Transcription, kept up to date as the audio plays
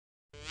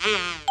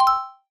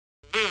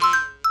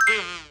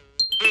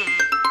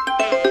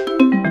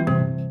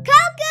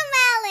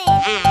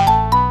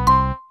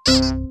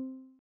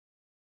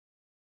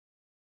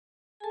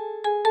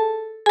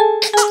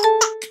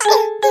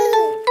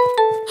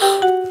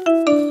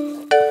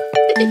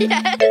Going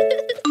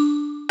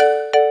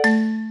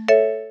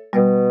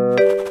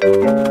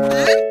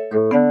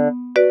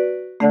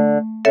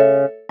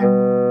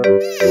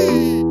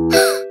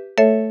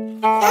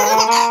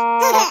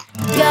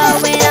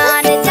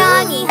on a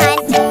doggy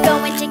hunt,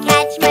 going to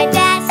catch my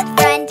best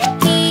friend.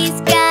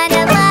 He's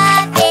gonna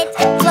love it.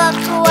 Look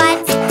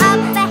what's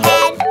up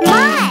ahead.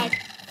 Mud!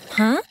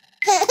 Huh?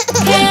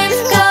 Can't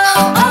go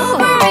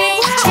over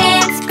it,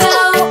 can't go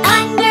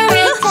under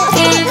it,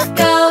 can't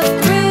go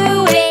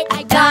through it. I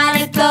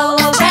gotta go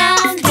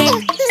around it.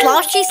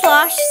 Sloshy,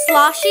 slosh,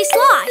 sloshy,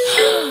 slosh.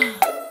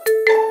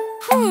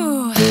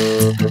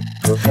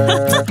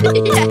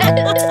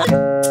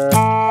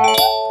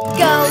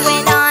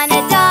 Going on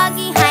a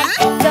doggy hunt,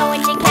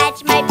 going to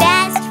catch my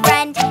best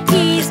friend.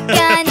 He's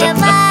gonna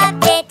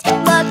love it.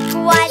 Look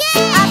what's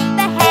up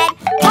ahead.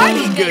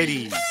 Party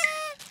goodies!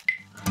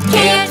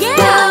 Can't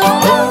go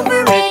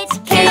over it,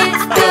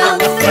 can't go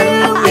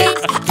through it,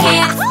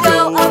 can't go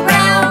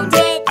around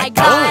it. I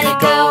gotta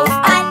go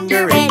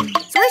under it.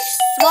 Swish,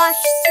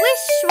 swash,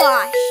 swish,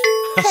 swash.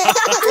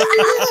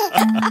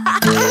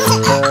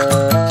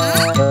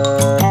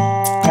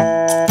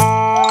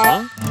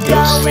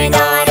 Going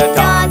on a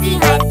doggy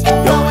hunt,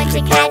 going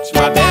to catch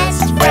my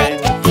best friend.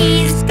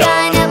 He's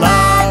gonna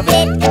love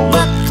it.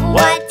 Look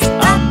what's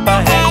up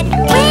ahead.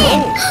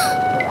 Win!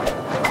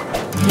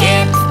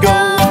 Can't go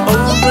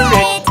over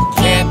it,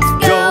 can't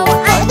go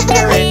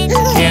under it,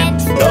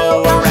 can't go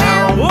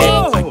around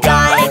it. I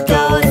gotta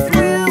go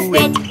through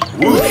it.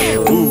 Whoosh,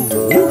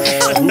 whoosh,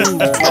 whoosh.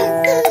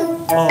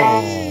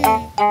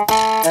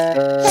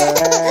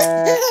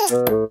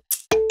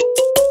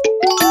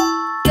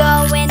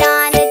 Going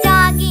on a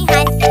doggy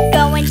hunt,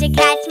 going to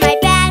catch my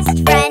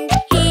best friend.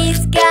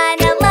 He's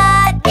gonna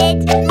love it.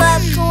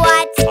 Look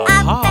what's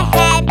up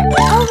ahead.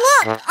 Oh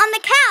look, on the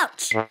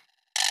couch.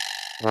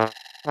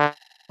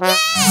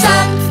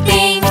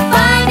 Something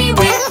funny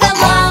with a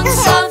long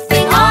soft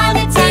thing on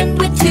its head,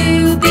 with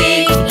two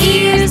big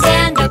ears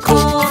and a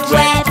cold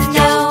wet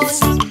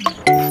nose.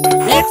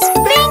 It's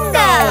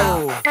Bingo!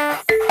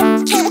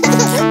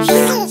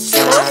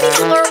 Slurpy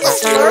slurp,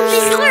 slurpy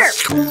slurp.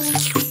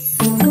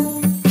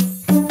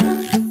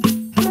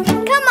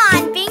 Come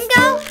on,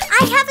 Bingo!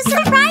 I have a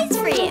surprise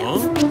for you.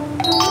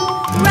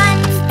 Run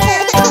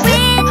through the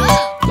wind,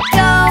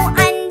 go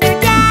under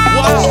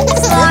dash,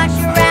 slosh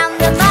around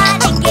the mud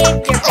and give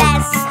your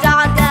best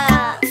dog a...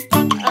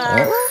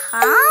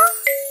 huh?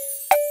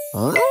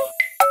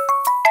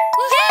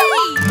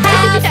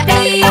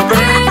 Happy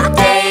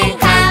birthday,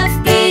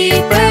 happy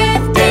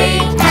birthday,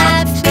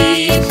 happy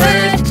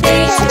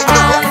birthday to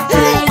our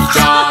good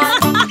dog.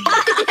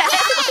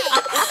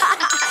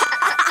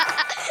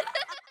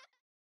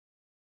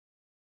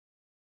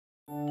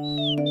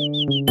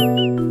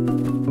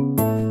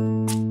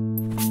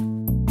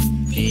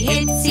 The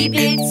itsy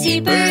bitsy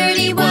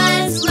birdie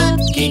was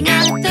looking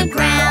at the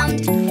ground.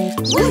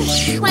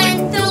 Whoosh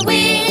went the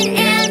wind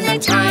and the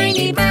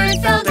tiny bird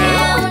fell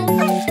down.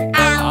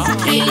 Out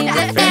came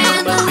the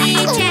family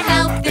to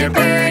help their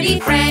birdie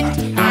friend.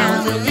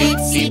 How will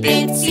itsy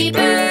bitsy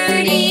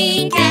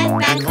birdie get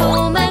back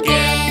home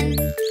again?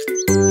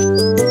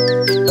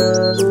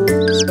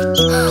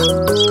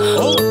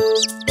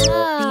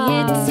 The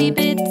itsy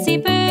bitsy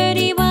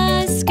birdie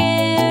was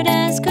scared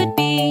as could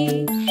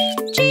be.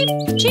 Cheep,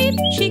 cheep,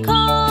 she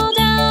called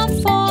out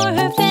for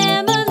her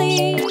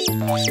family.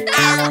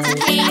 Out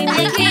came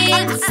the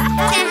kids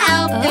to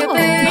help their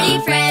birdie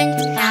friend.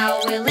 How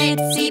will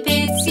itsy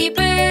bitsy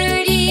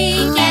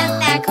birdie get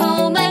back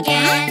home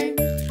again?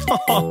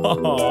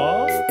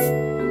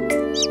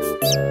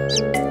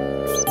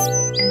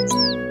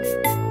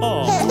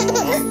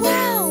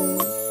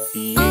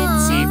 The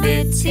itsy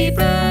bitsy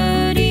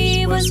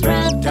birdie was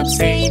wrapped up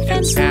safe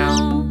and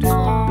sound.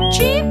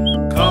 Cheep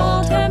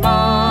Called her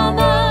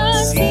mama,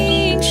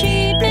 seeing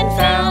she'd been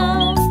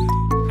found.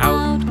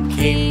 Out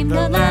came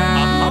the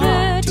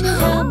ladder to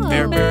help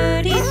their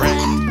birdie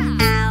friend.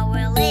 How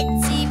will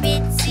itsy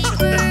bitsy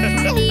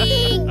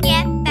birdie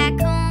get back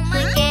home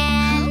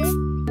again?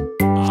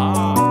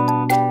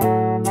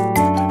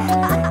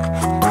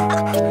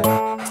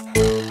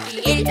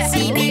 The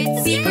itsy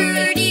bitsy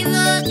birdie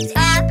looked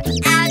up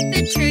at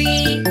the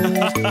tree.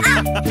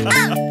 Up,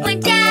 up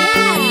went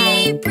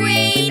Daddy,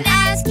 brave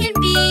as can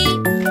be.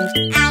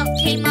 Out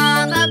came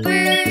Mama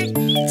Bird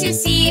to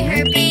see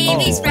her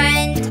baby's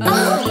friend.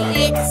 Oh, the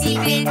itsy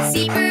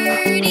bitsy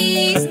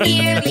birdie's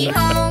nearly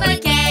home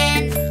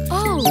again.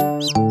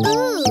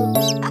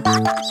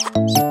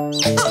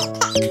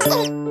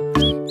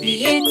 The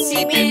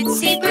itsy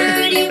bitsy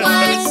birdie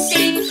was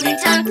safely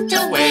tucked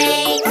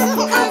away.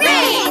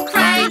 Hooray!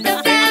 Cried the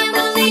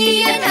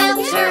family and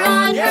helped her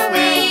on her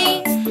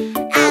way.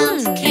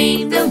 Out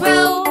came the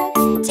row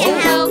to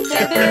help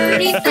their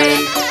birdie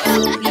friend.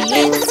 Oh, the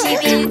itsy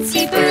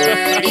bitsy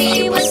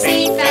birdie was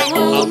safe at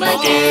home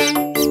again.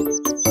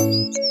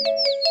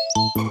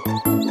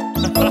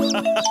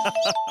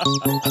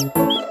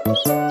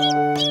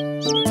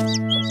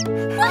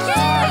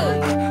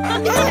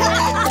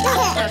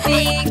 The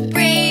big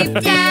brave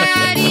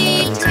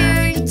daddy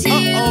turned to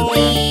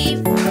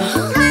leave.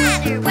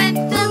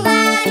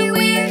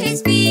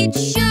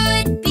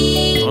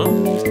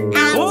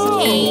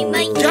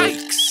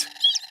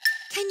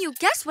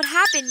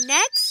 And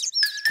next?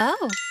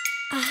 Oh,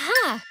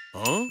 aha!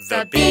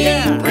 The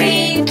Big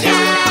Green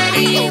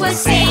Daddy was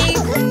safe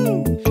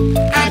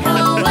at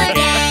home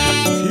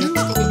again.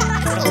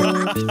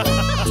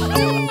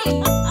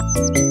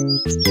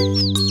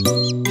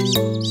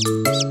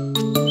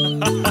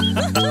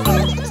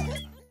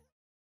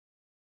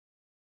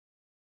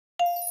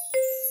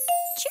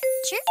 Chirp,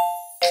 chirp.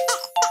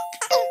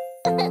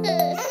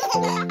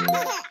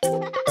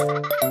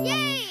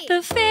 Yay!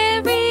 The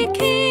fairy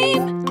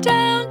came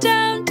down,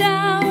 down,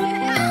 down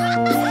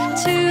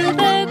to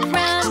the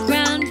ground,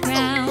 ground,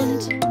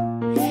 ground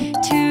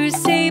to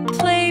say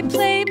play,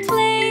 play,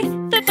 play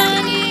the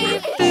bunny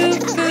foo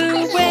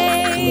foo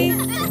way.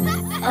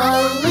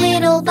 Oh,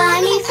 little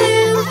bunny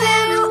foo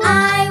foo,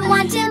 I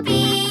want to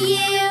be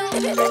you.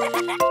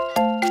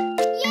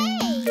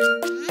 Yay!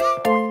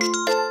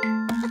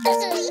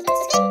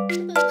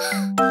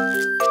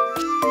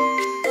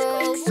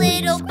 Oh,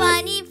 little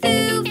bunny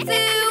foo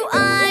foo,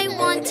 I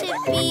want to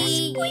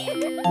be you.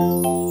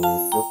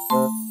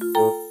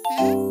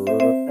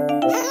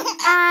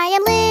 I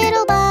am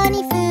little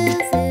bunny foo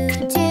foo.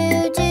 To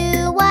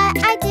do what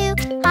I do,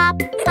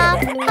 hop, hop,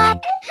 hop,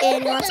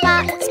 in one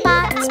spot,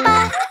 spot,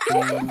 spot.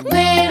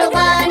 Little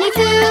bunny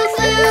foo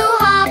foo,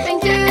 hopping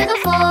through the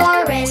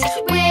forest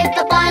with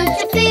a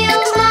bunch of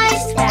field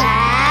mice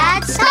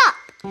that stop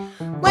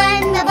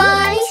when the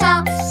bunny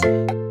stops.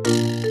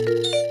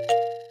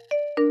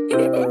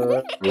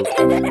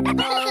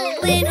 Oh,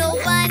 little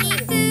bunny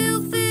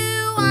foo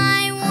foo,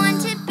 I want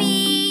to be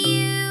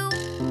you.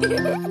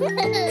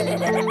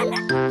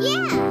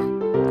 Yeah!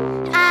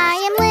 I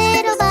am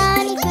little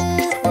bunny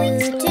foo foo.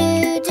 To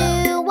do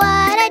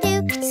what I do,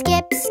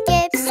 skip,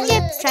 skip,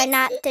 skip. Try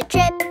not to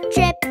trip,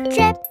 trip,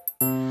 trip.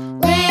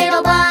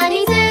 Little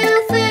bunny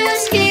foo foo,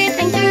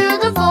 skipping through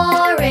the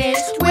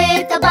forest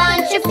with a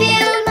bunch of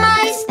field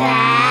mice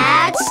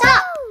that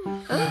stop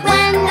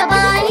when the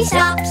bunny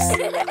stops.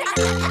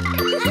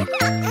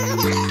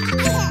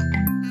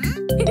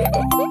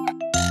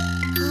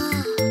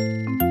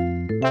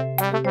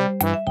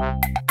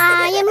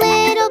 I am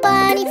little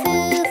bunny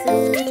foo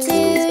foo. To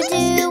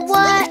do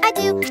what I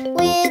do,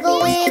 wiggle,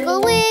 wiggle,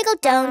 wiggle.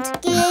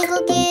 Don't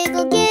giggle,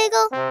 giggle,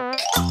 giggle.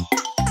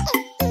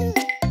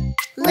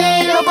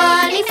 Little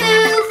bunny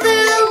foo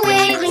foo,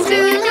 wiggling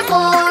through the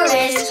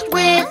forest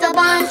with a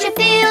bunch of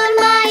field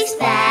mice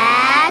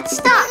that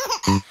stop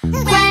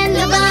when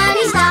the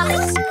bunny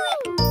stops.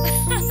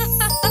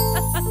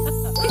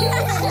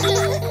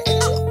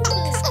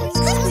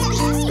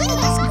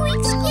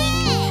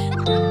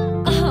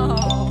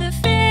 Oh, the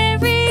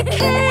fairy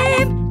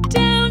came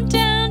down,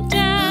 down,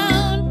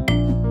 down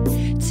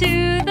to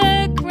the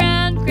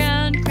ground,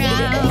 ground,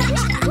 ground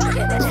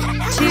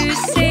to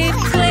say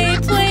play,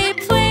 play,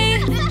 play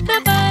the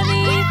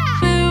bunny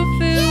foo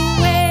foo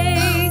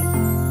way.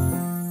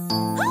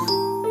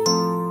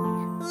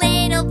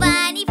 Little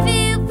bunny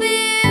foo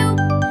foo,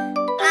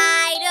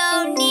 I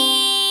don't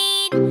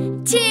need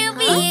to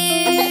be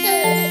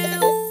you.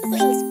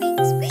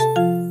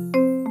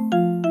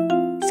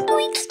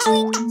 Squeak,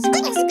 squeak,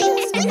 squeak, squeak,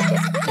 squeak.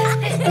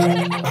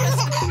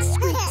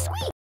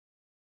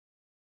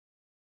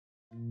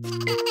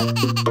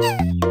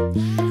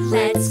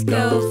 Let's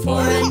go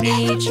for a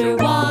nature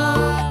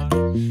walk.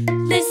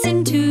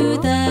 Listen to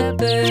the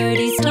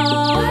birdies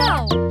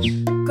talk.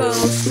 Go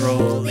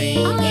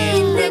strolling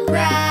in the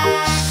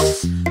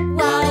grass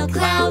while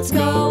clouds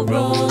go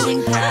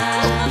rolling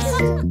past.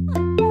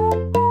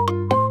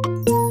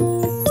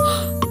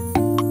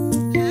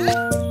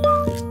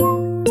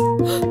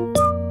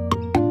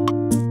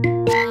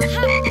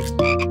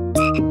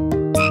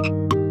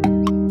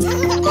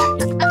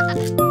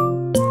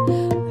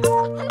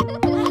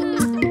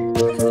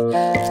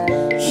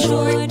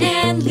 Short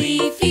and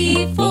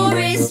leafy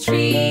forest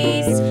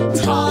trees,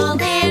 tall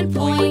and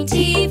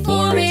pointy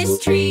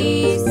forest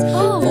trees.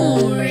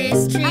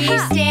 Forest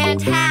trees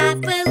stand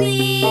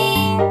happily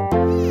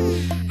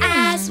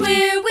as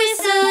we're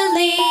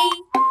whistling.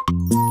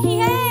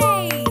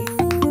 Yay!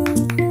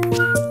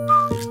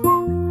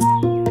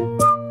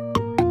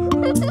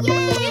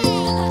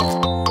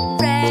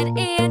 Red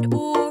and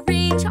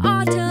orange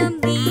autumn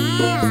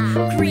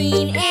leaves,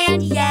 green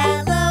and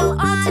yellow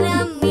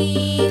autumn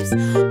leaves.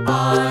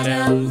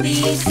 Autumn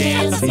leaves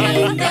dance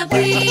in the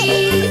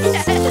breeze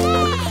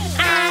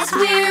as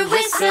we're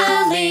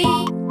whistling.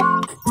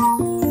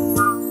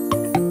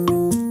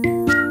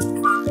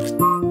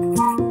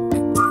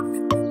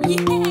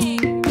 Yay!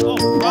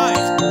 All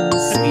right.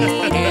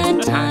 Sweet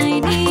and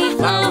tiny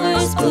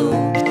flowers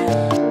bloom,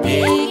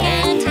 big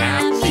and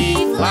happy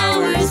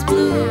flowers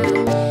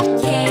bloom.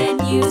 Can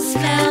you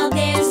smell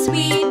their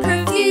sweet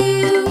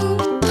perfume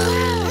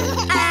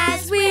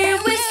as we're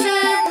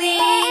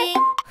whistling?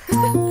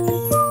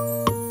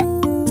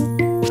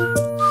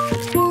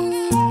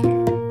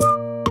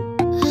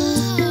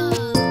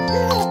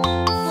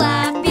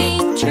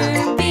 Flapping,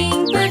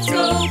 chirping, birds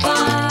go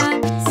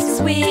by.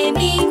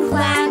 Swimming,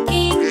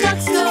 quacking,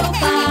 ducks go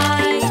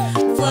by.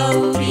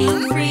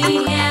 Floating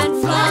free and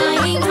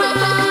flying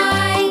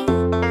high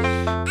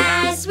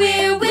as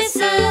we're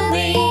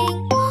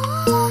whistling.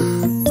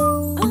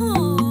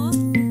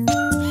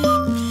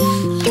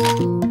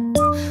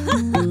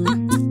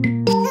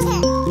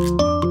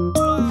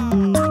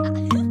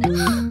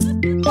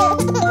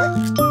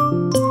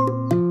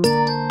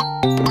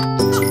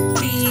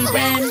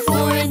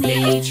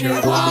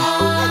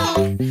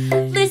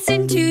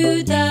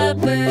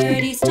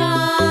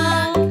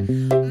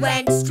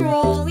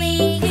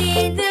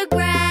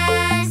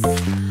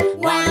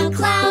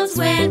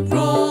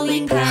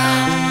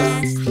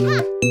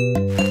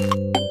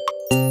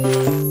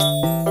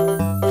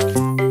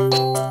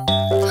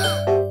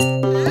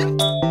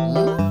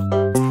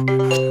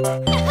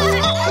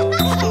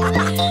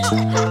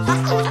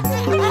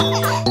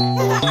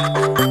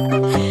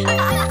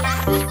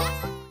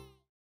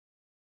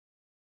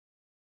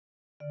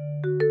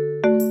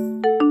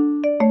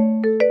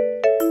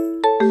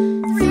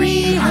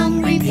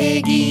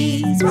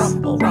 piggies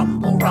rumble,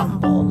 rumble,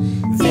 rumble.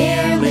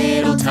 Their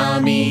little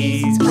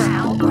tummies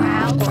growl,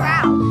 growl,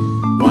 growl.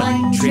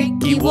 One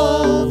tricky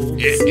wolf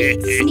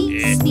sneaks,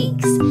 sneaks,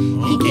 sneaks.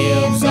 He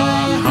gives a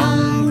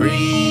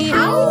hungry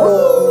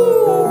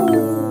howl.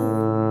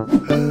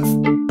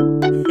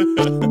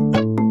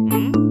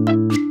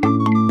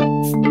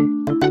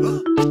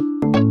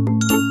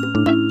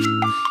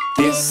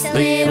 This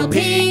little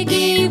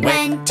piggy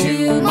went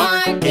to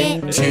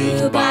market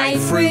to buy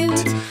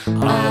fruit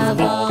of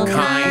all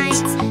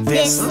kinds.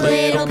 This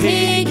little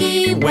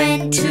piggy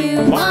went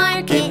to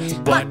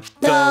market, but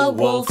the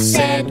wolf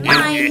said,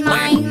 mine,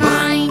 mine,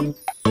 mine.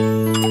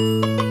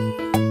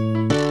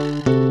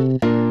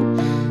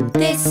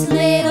 This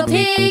little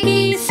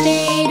piggy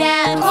stayed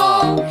at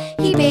home.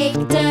 He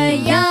baked a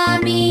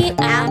yummy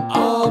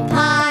apple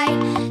pie.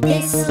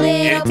 This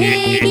little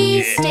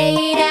piggy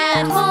stayed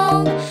at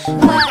home,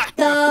 but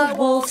the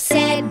wolf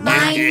said,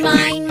 mine,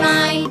 mine,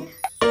 mine.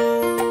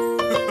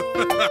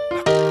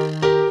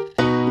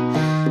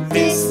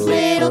 This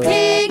little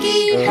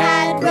piggy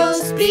had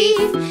roast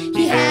beef.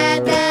 He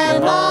had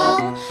them all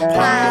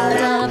piled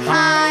up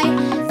high.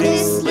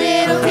 This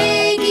little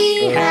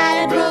piggy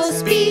had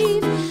roast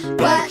beef,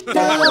 but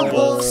the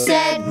wolf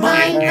said,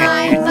 mine,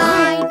 mine,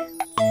 mine.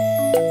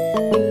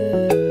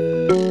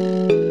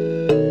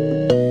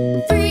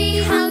 Three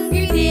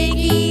hungry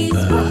piggies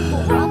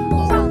rumble,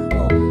 rumble,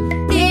 rumble.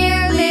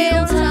 Their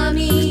little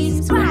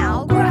tummies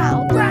growl,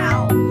 growl,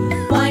 growl.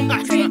 One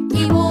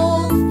tricky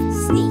wolf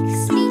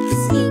sneaks, sneaks,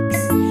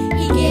 sneaks.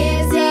 He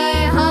gives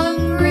a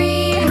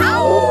hungry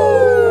howl.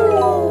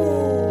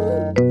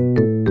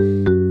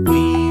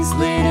 These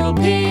little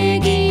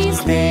piggies,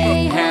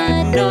 they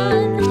had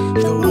none.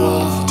 The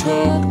wolf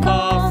took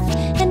off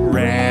and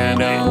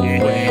ran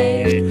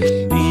away.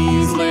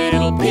 These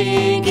little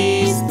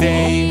piggies,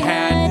 they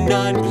had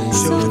none.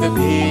 So the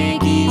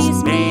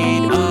piggies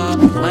made a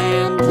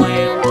plan,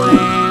 plan,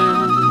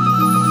 plan.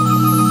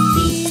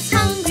 These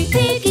hungry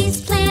piggies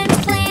planned,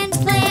 planned,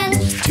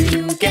 planned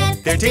to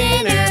get their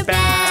dinner back.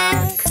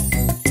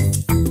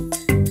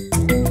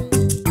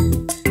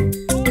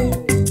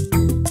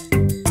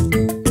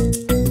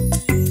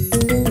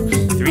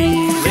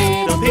 Three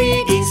little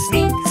piggies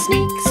sneak,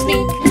 sneak,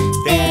 sneak.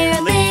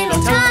 Their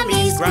little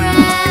tummies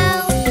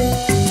growl.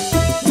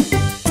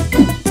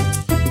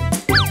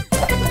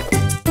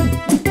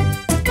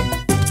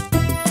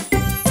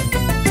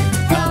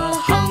 The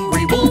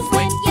hungry wolf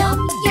went yum,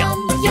 yum,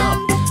 yum.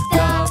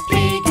 The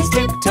piggies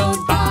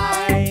tiptoed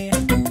by.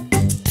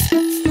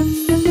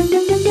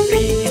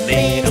 Three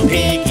little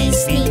piggies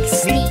sneak,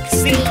 sneak,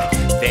 sneak.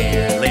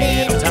 Their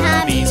little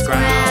tummies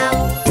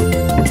growl.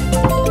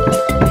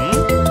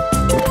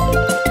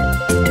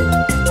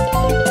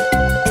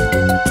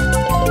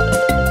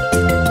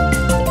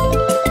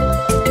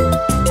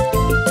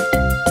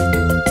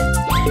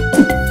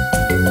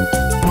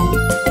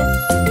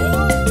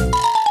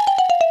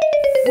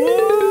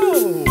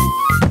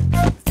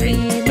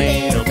 Three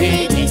little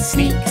piggies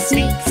sneak,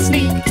 sneak,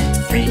 sneak.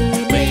 Three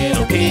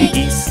little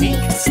piggies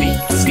sneak, sneak,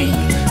 sneak.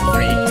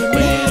 Three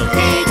little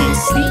piggies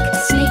sneak,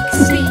 sneak,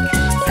 sneak.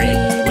 Three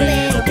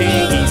little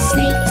piggies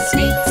sneak,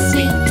 sneak,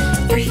 sneak.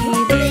 Three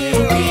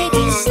little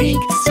piggies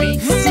sneak, sneak,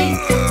 sneak.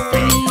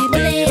 Three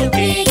little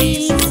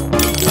piggies.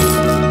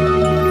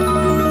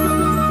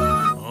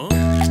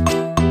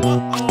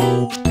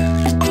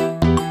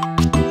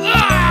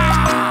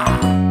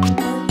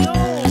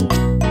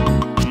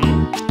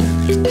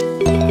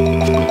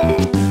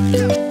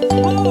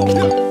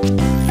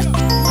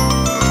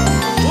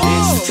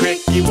 This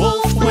tricky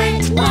wolf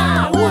went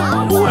wah,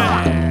 wah,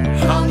 wah.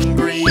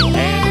 Hungry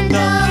and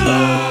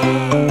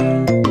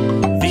alone.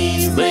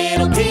 These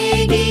little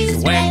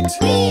piggies went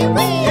wee,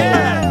 wee,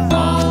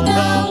 all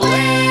the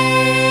way.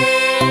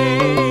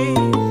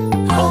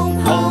 Home,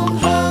 home,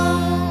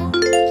 home.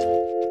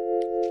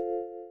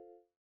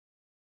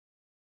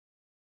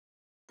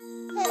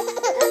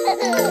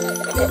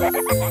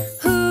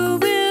 Who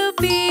will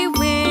be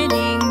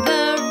winning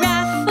the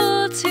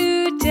raffle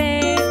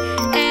today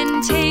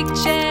and take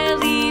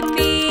Jelly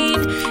Bean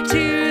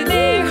to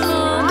their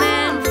home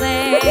and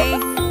play?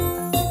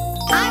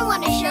 I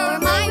want to show her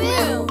my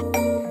room.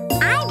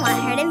 I want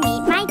her to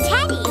meet my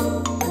teddy.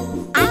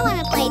 I want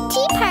to play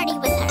tea party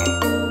with her.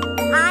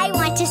 I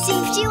want to see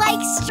if she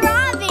likes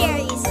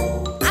strawberries.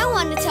 I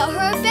want to tell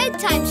her a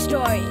bedtime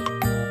story.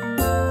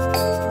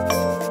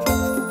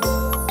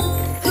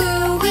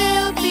 Who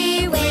will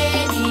be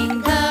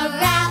winning the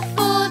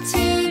raffle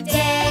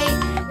today?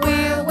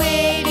 We're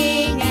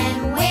waiting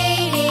and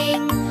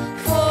waiting,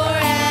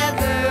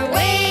 forever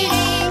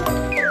waiting.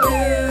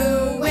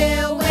 Who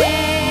will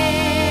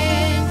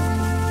win?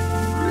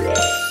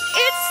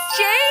 It's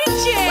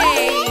JJ!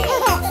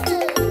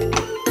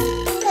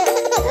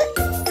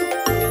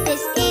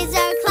 This is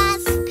our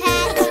class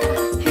pet.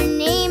 Her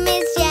name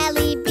is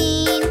Jelly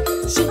Bean.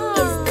 She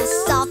is the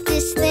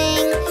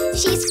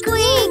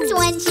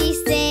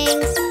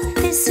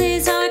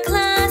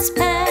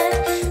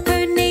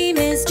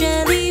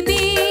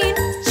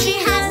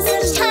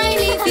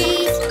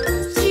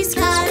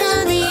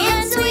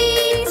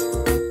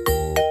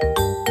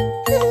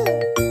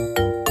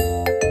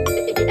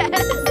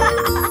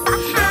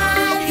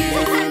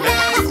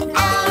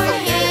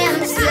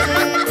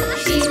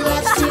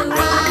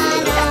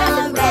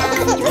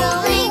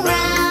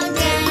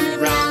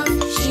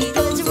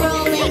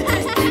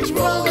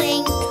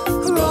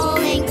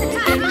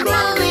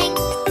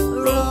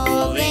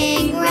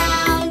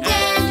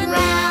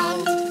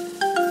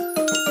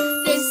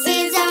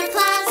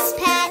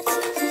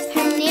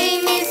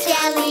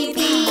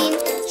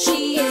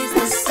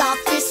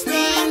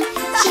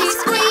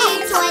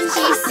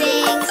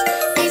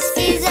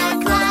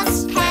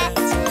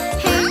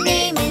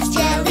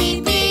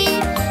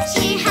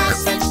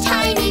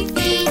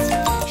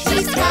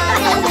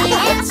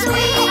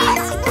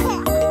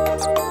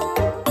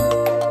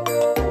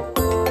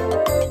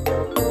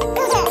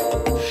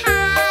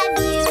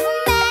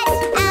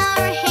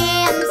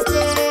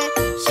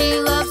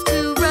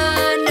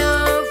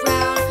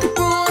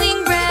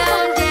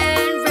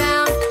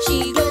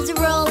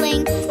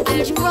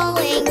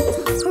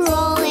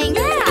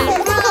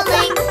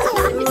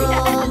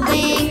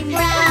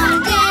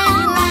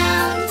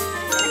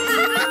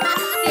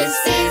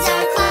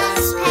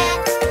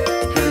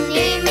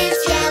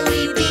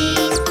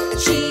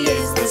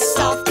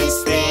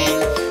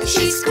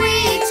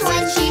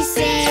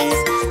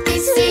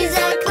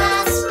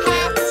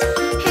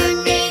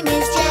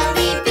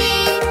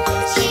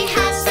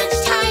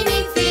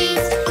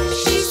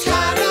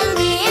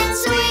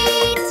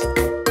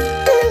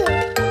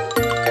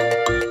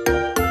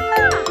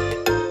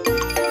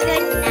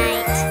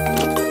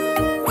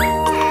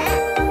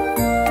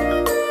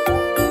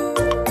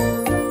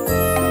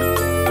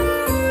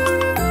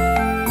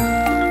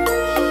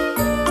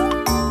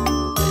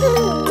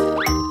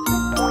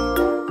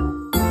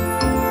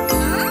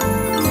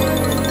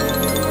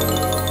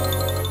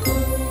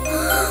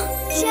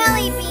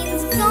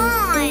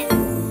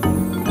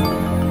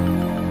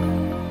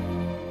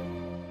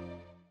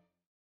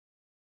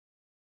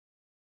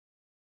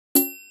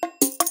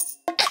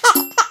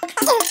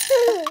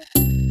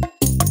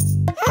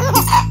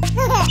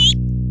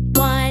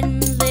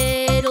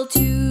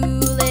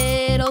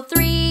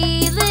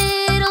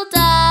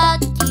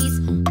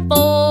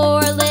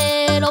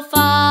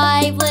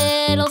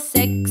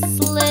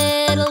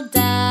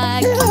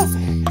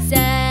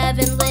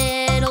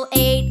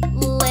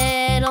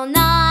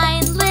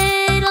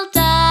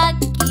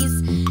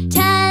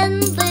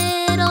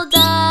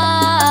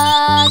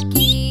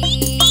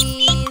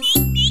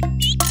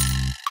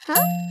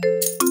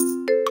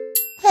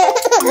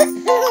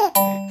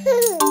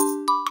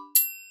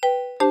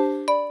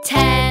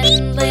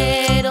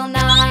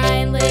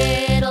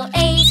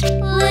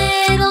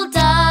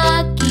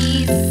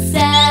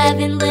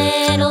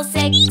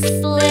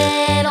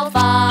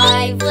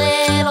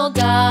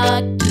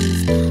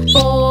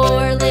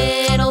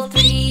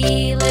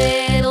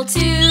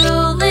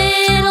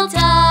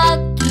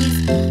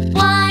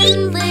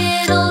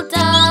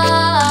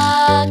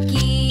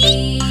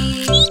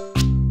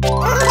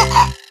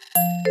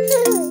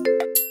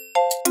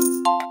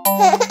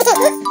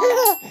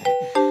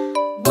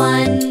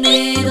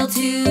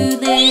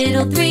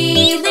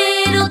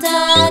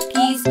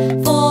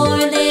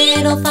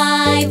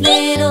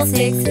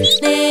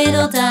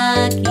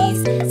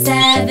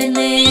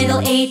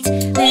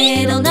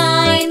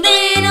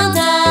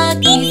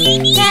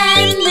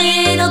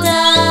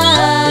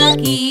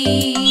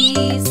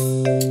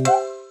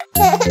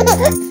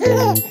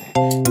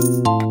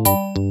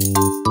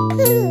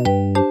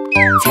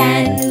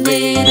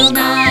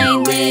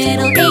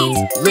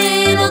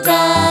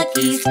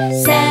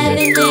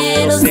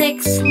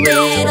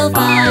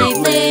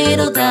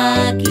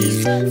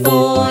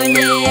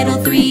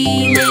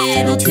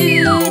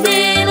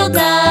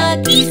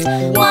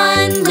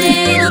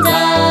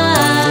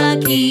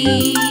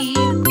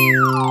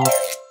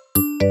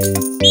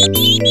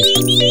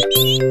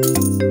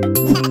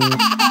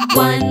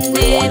One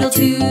little,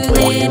 two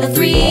little,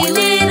 three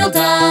little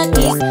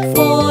doggies,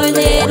 4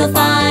 little,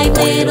 5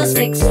 little,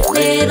 6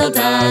 little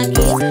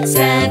doggies,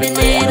 7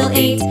 little,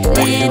 8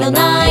 little,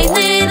 9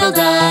 little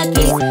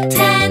doggies,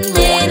 10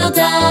 little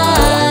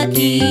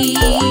doggies.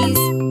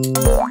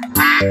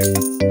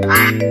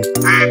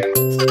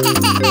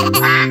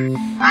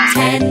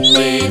 10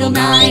 little,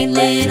 9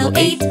 little,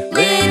 8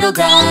 little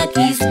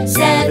doggies,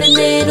 7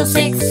 little,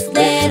 6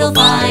 little,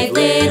 5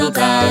 little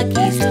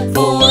doggies,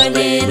 4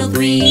 little,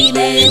 3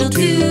 little,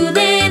 2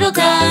 little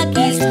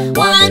doggies,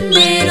 1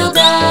 little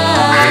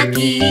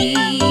doggy.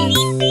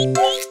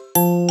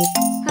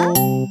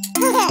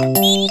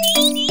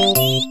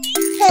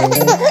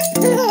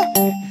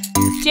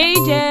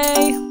 JJ.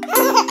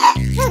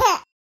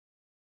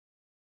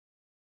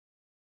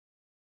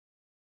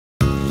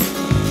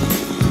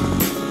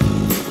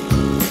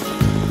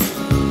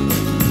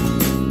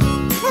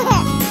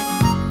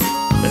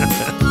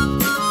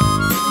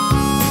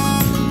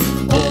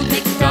 Old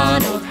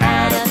MacDonald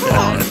had a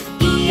farm,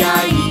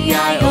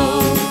 E-I-E-I-O.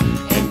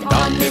 And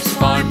on this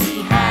farm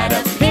he had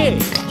a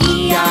pig,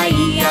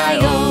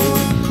 E-I-E-I-O.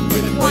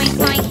 With a boink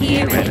boink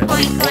here and a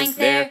boink boink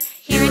there,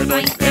 here and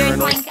boink, there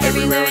and boink,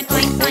 everywhere and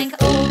boink boink.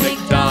 Old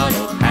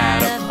MacDonald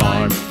had a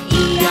farm,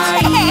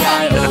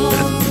 E-I-E-I-O.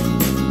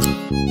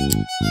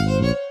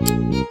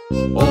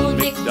 Old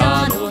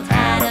MacDonald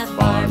had a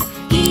farm,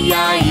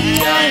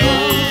 E-I-E-I-O.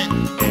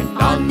 And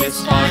on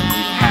this farm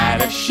he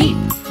had a sheep,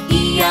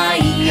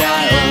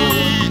 E-I-E-I-O.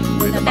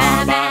 With a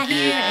ba-ba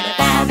here and a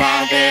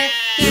ba-ba there,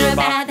 here a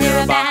ba, there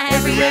a ba,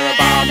 everywhere a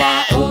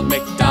ba-ba. Old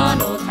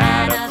MacDonald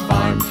had a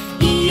farm,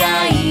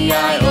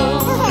 E-I-E-I-O.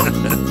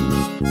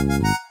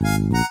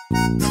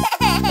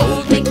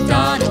 Old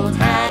MacDonald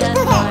had a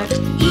farm,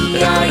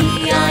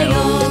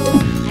 E-I-E-I-O.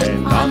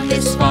 And on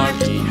this farm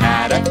he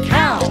had a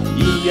cow,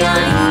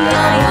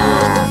 E-I-E-I-O.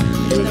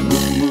 With a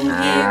moo-moo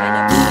here and a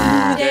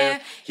moo-moo there,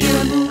 here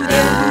a moo,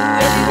 there a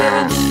moo, everywhere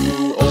a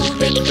moo-moo. Old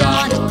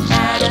MacDonald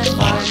had a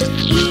farm,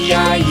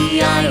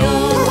 E-I-E-I-O.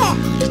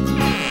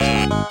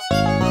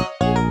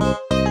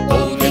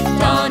 Old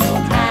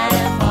MacDonald had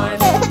a farm,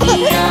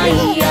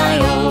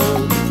 E-I-E-I-O.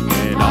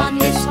 And on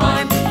this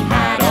farm he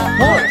had a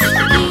horse,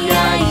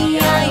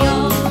 E-I-E-I-O.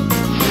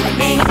 A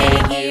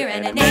neigh-neigh here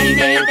and a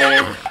neigh-neigh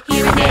there,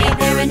 here a neigh,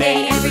 there a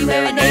neigh,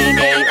 everywhere a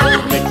neigh-neigh.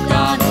 Old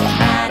MacDonald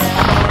had a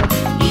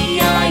farm,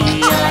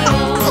 E-I-E-I-O.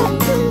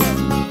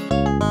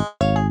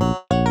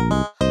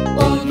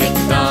 Old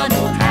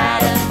MacDonald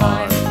had a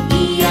farm,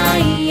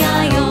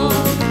 E-I-E-I-O.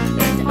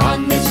 And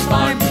on this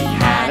farm he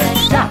had a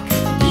duck,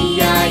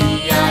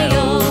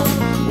 E-I-E-I-O.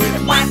 With a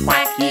quack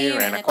quack here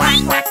and a quack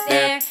quack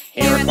there,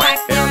 here a quack,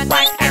 there a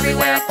quack,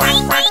 everywhere a quack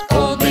quack.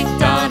 Old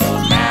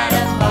MacDonald had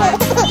a farm,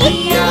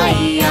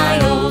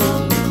 E-I-E-I-O.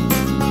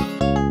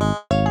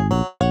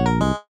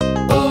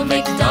 Old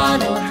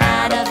MacDonald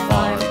had a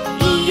farm,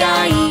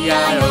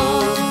 E-I-E-I-O.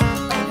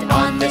 And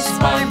on this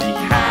farm he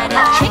had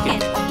a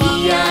chicken,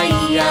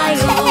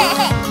 E-I-E-I-O.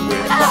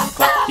 With a cluck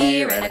cluck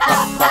here and a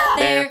cluck cluck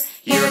there,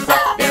 here a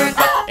cluck, there a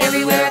cluck,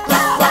 everywhere a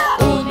cluck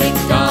cluck. Old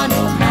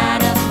MacDonald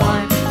had a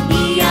farm,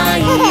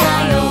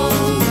 E-I-E-I-O.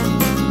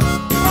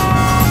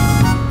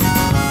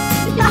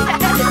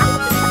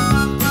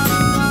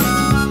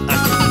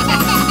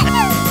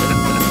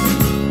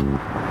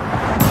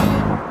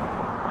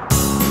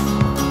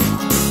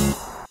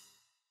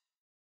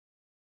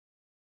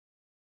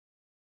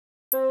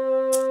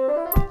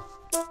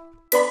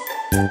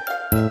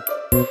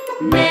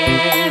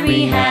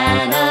 Mary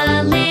had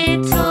a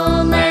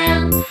little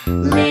lamb,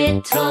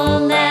 little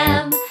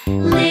lamb,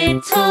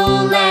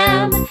 little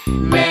lamb.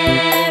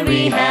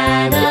 Mary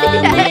had a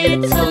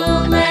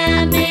little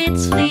lamb,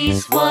 its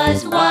fleece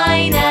was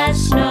white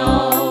as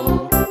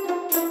snow.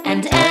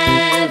 And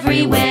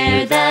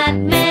everywhere that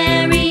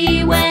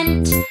Mary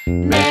went,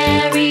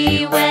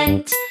 Mary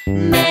went,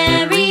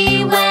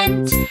 Mary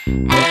went.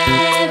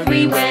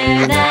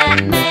 Everywhere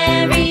that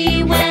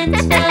Mary went,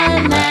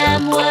 the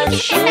lamb was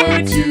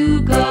sure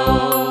to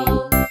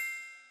go.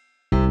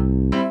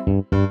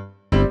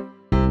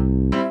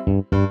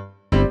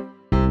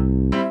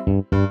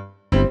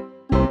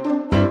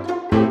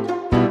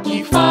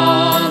 He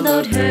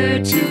followed her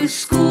to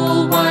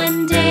school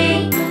one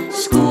day,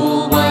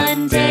 school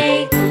one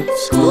day,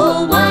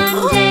 school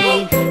one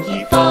day.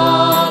 He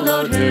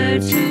followed her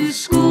to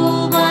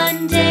school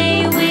one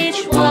day,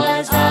 which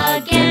was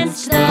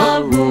against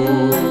the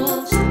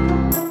rules.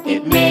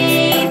 It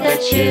made the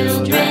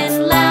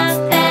children laugh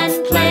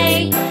and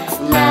play,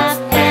 laugh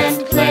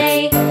and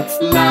play,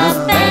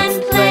 laugh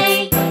and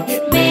play.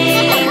 It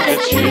made the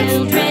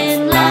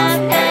children laugh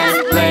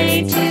and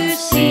play to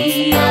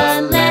see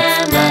a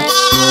lamb at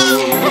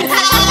school.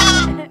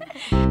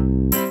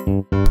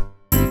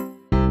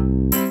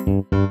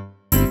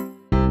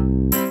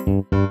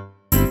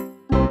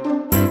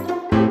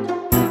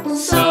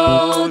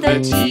 So the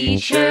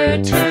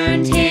teacher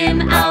turned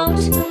him out,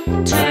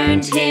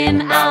 turned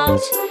him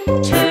out,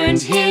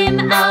 turned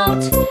him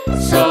out.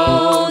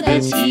 So the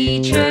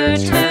teacher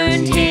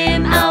turned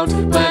him out,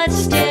 but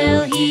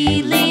still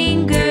he lingered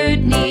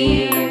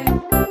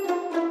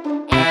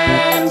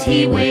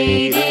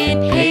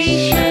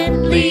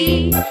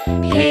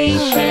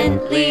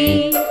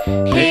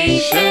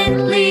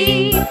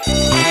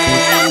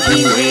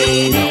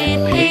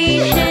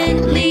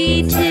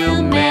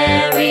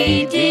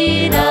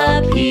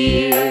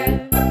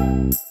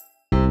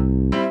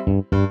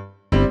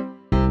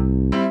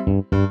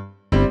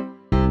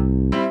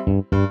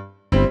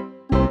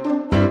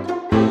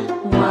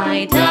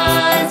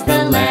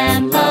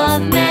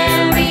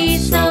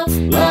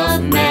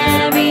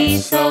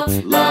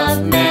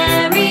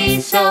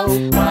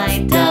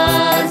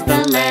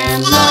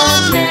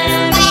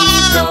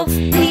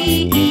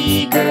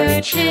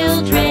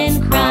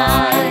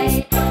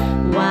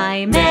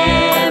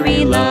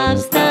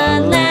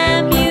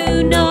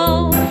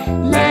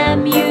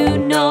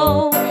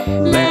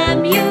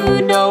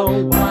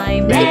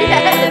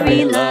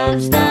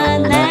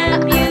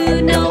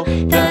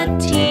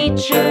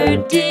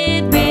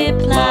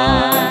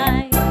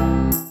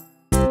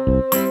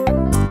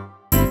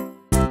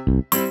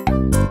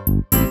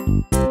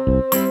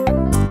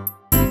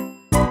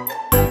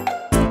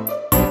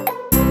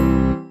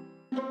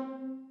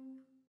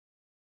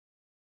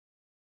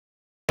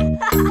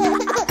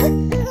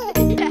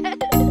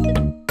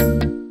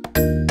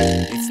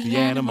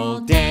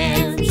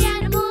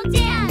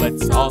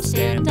all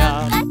stand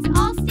up. Let's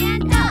all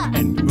stand up.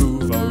 And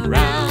move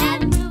around.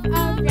 And move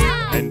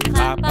around. And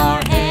clap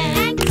our hands.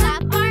 And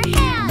clap our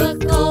hands.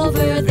 Look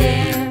over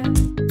there,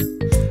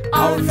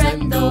 Our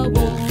friend the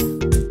wolf.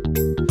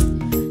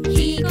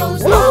 He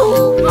goes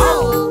ho,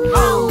 ho,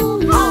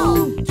 ho,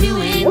 ho,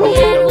 doing the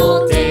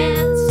animal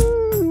dance.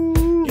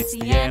 It's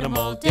the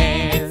animal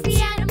dance. It's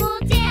the animal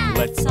dance.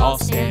 Let's all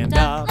stand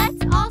up.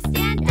 Let's all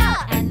stand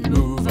up. And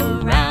move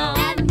around.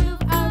 And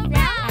move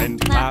around. And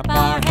clap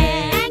our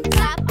hands. And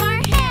clap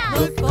our hands.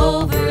 look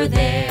over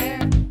there,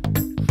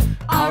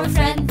 Our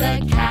friend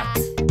the cat.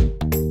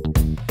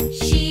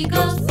 She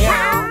goes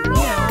meow,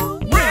 meow,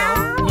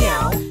 meow,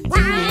 meow,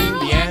 doing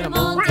the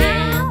animal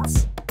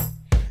dance.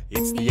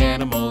 It's the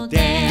animal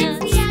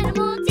dance. It's the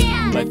animal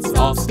dance. Let's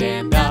all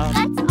stand up.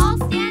 Let's all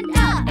stand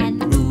up. And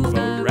move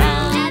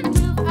around. And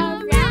move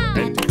around.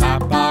 And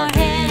clap our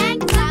hands.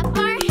 And clap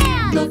our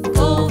hands. look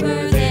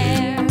over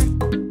there,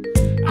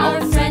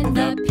 Our friend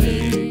the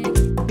pig.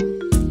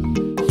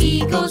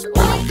 He goes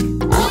oink,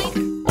 oink,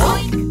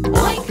 oink,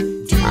 oink,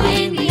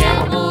 doing the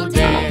animal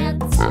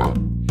dance.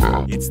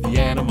 It's the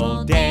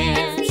animal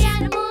dance. It's the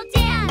animal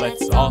dance.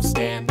 Let's all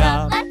stand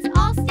up. Let's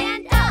all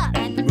stand up.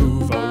 And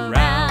move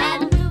around.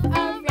 And move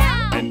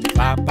around. And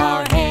clap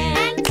our hands.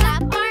 And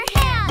clap our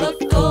hands.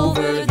 look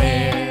over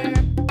there,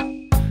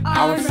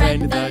 Our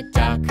friend the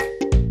duck.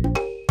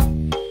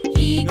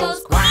 He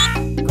goes quack,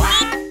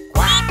 quack,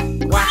 quack,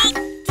 quack,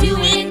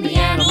 doing the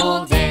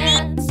animal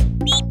dance.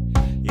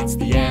 It's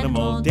the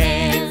animal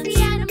dance. It's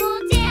the animal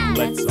dance.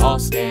 Let's all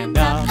stand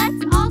up.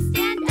 Let's all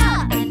stand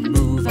up. And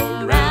move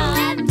around.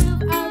 And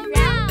move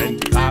around.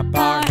 And clap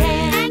our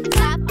hands. And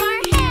clap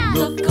our hands.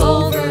 look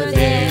over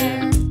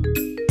there,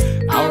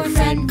 Our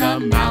friend the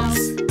mouse.